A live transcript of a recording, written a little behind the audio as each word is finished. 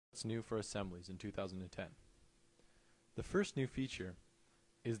What's new for assemblies in 2010? The first new feature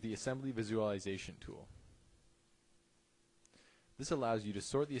is the assembly visualization tool. This allows you to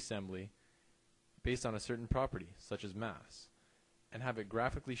sort the assembly based on a certain property, such as mass, and have it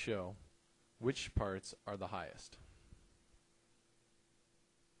graphically show which parts are the highest.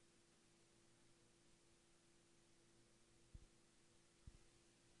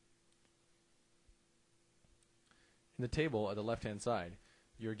 In the table at the left-hand side,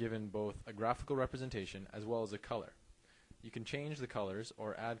 you're given both a graphical representation as well as a color. You can change the colors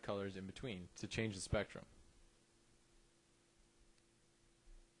or add colors in between to change the spectrum.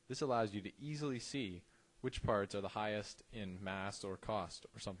 This allows you to easily see which parts are the highest in mass or cost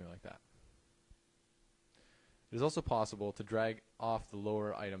or something like that. It is also possible to drag off the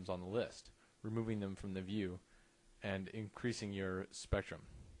lower items on the list, removing them from the view and increasing your spectrum.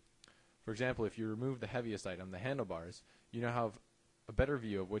 For example, if you remove the heaviest item, the handlebars, you now have a better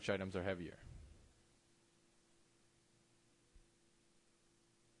view of which items are heavier.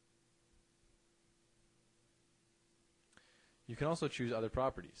 You can also choose other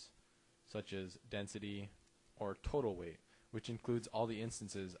properties, such as density or total weight, which includes all the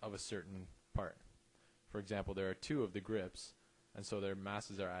instances of a certain part. For example, there are two of the grips, and so their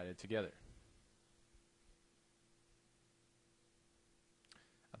masses are added together.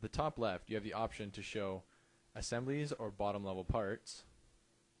 At the top left, you have the option to show assemblies or bottom level parts,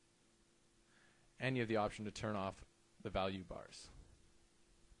 and you have the option to turn off the value bars.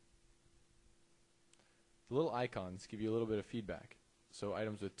 The little icons give you a little bit of feedback. So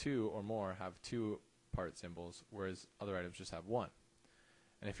items with 2 or more have 2 part symbols, whereas other items just have 1.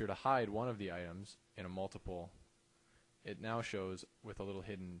 And if you're to hide one of the items in a multiple, it now shows with a little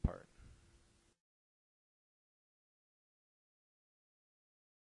hidden part.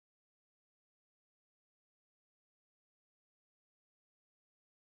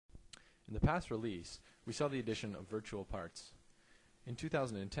 In the past release, we saw the addition of virtual parts. In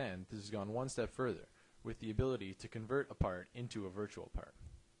 2010, this has gone one step further, with the ability to convert a part into a virtual part.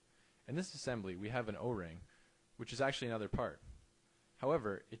 In this assembly, we have an O-ring, which is actually another part.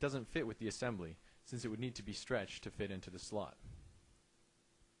 However, it doesn't fit with the assembly, since it would need to be stretched to fit into the slot.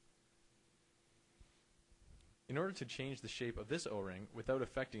 In order to change the shape of this O-ring without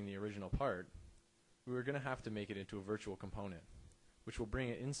affecting the original part, we were going to have to make it into a virtual component, which will bring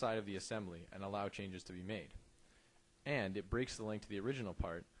it inside of the assembly and allow changes to be made. And it breaks the link to the original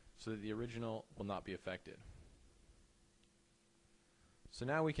part so that the original will not be affected. So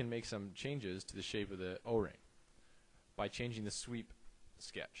now we can make some changes to the shape of the O-ring by changing the sweep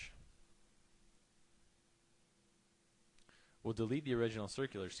sketch. We'll delete the original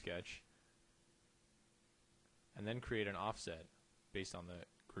circular sketch and then create an offset based on the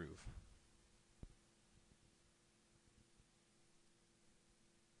groove.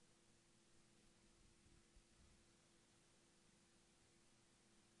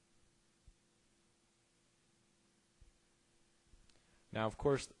 Now, of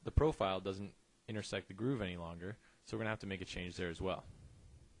course, the profile doesn't intersect the groove any longer, so we're going to have to make a change there as well.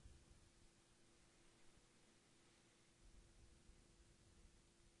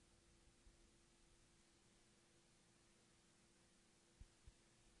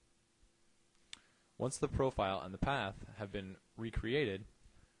 Once the profile and the path have been recreated,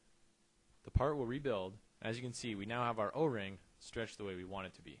 the part will rebuild. As you can see, we now have our O-ring stretched the way we want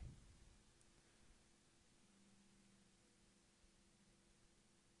it to be.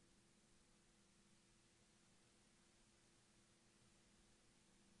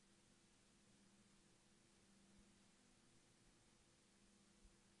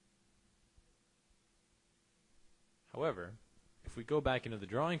 However, if we go back into the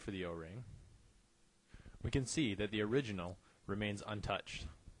drawing for the O-ring, we can see that the original remains untouched.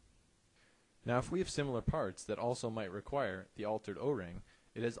 Now, if we have similar parts that also might require the altered O-ring,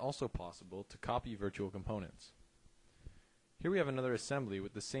 it is also possible to copy virtual components. Here we have another assembly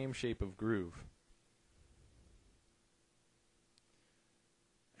with the same shape of groove.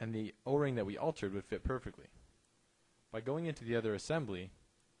 And the O-ring that we altered would fit perfectly. By going into the other assembly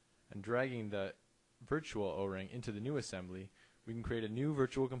and dragging the virtual O-ring into the new assembly, we can create a new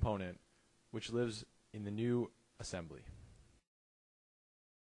virtual component which lives in the new assembly.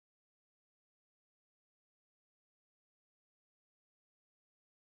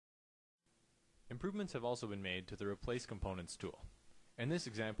 Improvements have also been made to the Replace Components tool. In this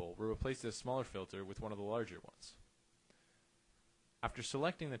example, we'll replace this smaller filter with one of the larger ones. After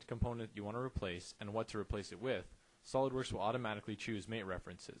selecting the component you want to replace and what to replace it with, SolidWorks will automatically choose mate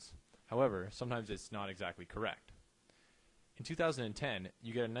references. However, sometimes it's not exactly correct. In 2010,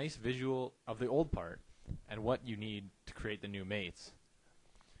 you get a nice visual of the old part and what you need to create the new mates.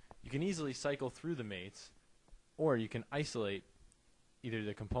 You can easily cycle through the mates, or you can isolate either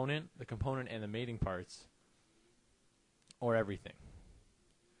the component and the mating parts, or everything.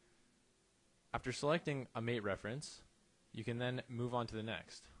 After selecting a mate reference, you can then move on to the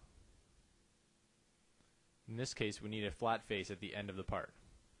next. In this case, we need a flat face at the end of the part.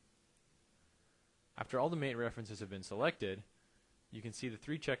 After all the mate references have been selected, you can see the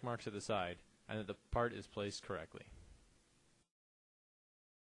 3 check marks at the side and that the part is placed correctly.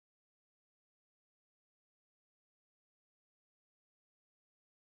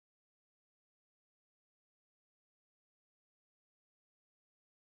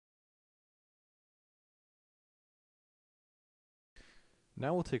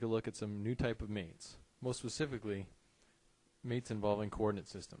 Now we'll take a look at some new type of mates, most specifically mates involving coordinate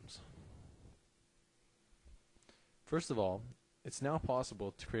systems. First of all, it's now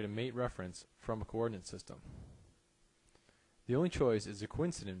possible to create a mate reference from a coordinate system. The only choice is a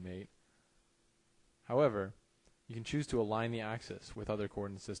coincident mate. However, you can choose to align the axis with other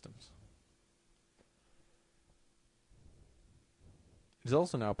coordinate systems. It is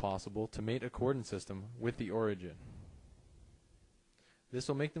also now possible to mate a coordinate system with the origin. This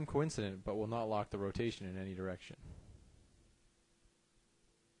will make them coincident but will not lock the rotation in any direction.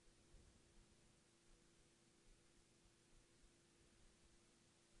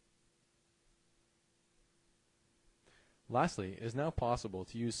 Lastly, it is now possible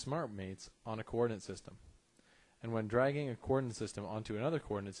to use smart mates on a coordinate system. And when dragging a coordinate system onto another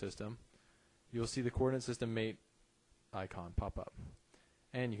coordinate system, you'll see the coordinate system mate icon pop up.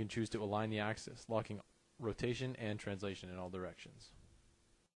 And you can choose to align the axis, locking rotation and translation in all directions.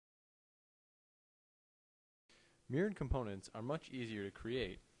 Mirrored components are much easier to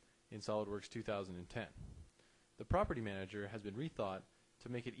create in SolidWorks 2010. The property manager has been rethought to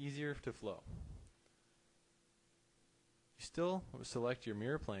make it easier to flow. You still select your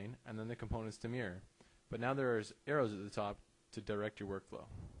mirror plane and then the components to mirror, but now there are arrows at the top to direct your workflow.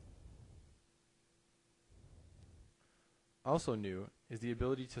 Also new is the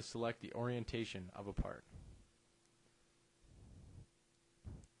ability to select the orientation of a part.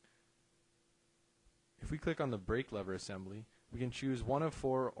 If we click on the brake lever assembly, we can choose one of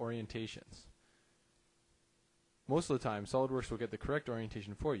 4 orientations. Most of the time, SolidWorks will get the correct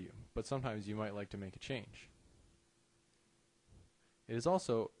orientation for you, but sometimes you might like to make a change. It is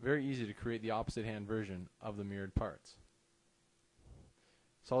also very easy to create the opposite hand version of the mirrored parts.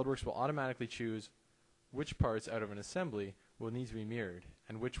 SolidWorks will automatically choose which parts out of an assembly will need to be mirrored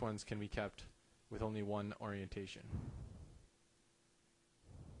and which ones can be kept with only one orientation.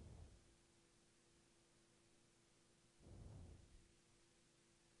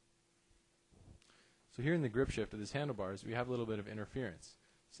 So here in the grip shift of these handlebars, we have a little bit of interference,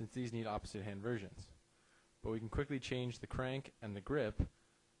 since these need opposite hand versions. But we can quickly change the crank and the grip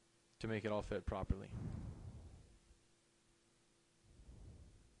to make it all fit properly.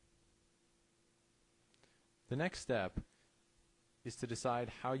 The next step is to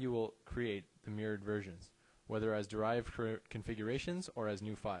decide how you will create the mirrored versions, whether as derived configurations or as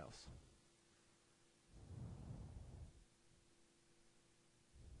new files.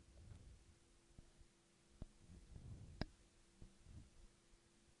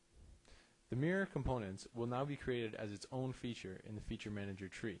 The mirror components will now be created as its own feature in the Feature Manager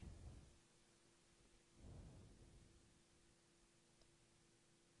tree.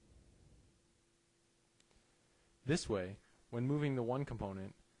 This way, when moving the one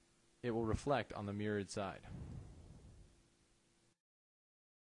component, it will reflect on the mirrored side.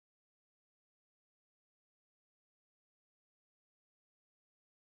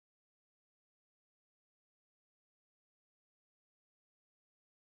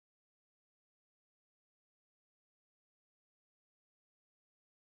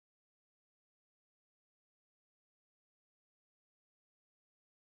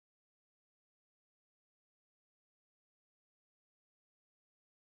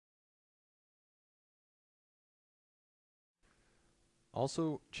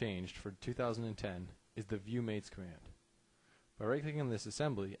 Also changed for 2010 is the View Mates command. By right-clicking on this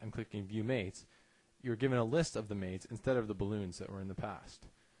assembly and clicking View Mates, you're given a list of the mates instead of the balloons that were in the past.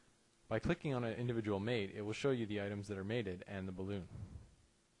 By clicking on an individual mate, it will show you the items that are mated and the balloon.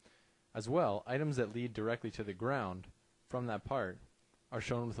 As well, items that lead directly to the ground from that part are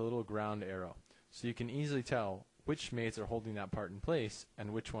shown with a little ground arrow, so you can easily tell which mates are holding that part in place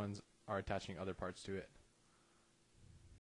and which ones are attaching other parts to it.